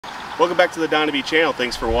Welcome back to the Dyno and I'm channel.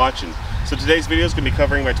 Thanks for watching. So today's video is going to be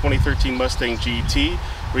covering my 2013 Mustang GT.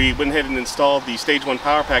 We went ahead and installed the Stage 1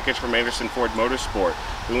 power package from Anderson Ford Motorsport.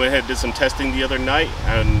 We went ahead and did some testing the other night,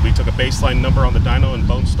 and we took a baseline number on the dyno in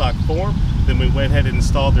bone stock form. Then we went ahead and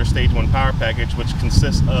installed their Stage 1 power package, which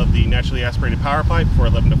consists of the naturally aspirated power pipe for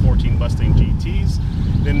 11 to 14 Mustang GTs.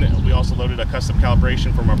 Then we also loaded a custom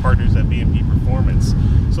calibration from our partners at B&P Performance.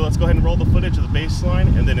 So let's go ahead and roll the footage of the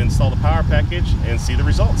baseline and then install the power package and see the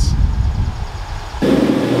results.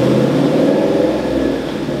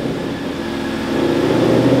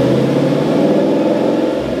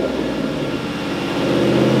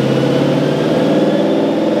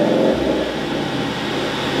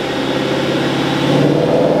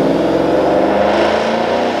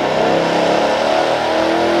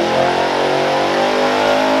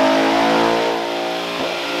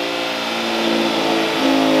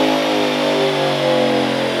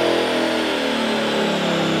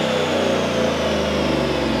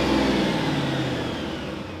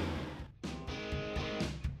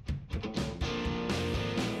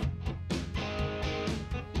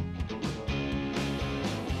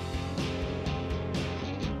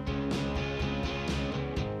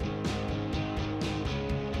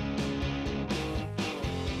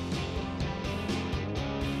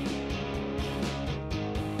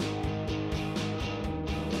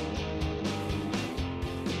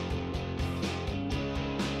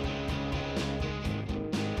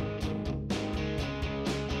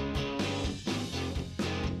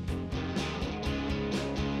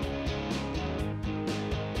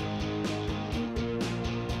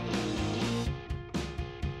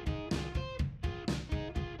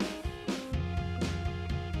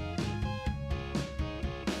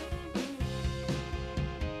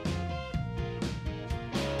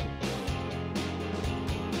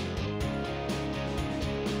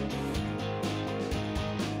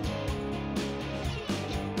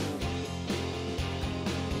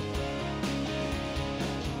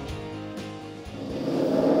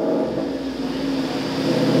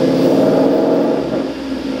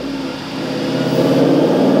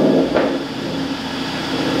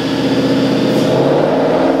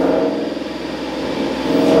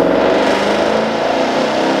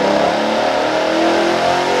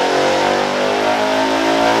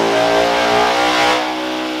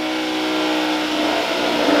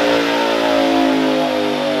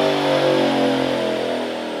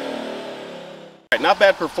 Not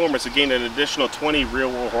bad performance. It gained an additional 20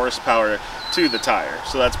 real-world horsepower to the tire,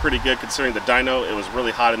 so that's pretty good considering the dyno. It was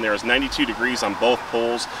really hot in there. It was 92 degrees on both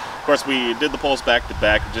poles. Of course, we did the poles back to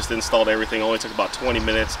back, just installed everything. Only took about 20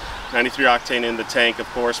 minutes. 93 octane in the tank, of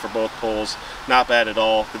course, for both poles. Not bad at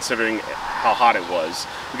all considering how hot it was.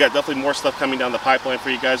 We got definitely more stuff coming down the pipeline for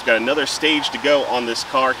you guys. We got another stage to go on this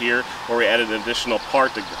car here where we added an additional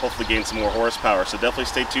part to hopefully gain some more horsepower, so definitely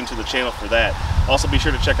stay tuned to the channel for that. Also be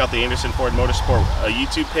sure to check out the Anderson Ford Motorsport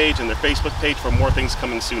YouTube page and their Facebook page for more things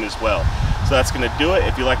coming soon as well. So that's going to do it.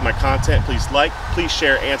 If you like my content, please like, please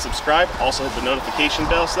share, and subscribe. Also hit the notification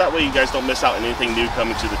bell so that way you guys don't miss out on anything new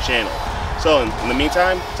coming to the channel. So in the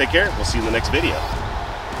meantime, take care. We'll see you in the next video.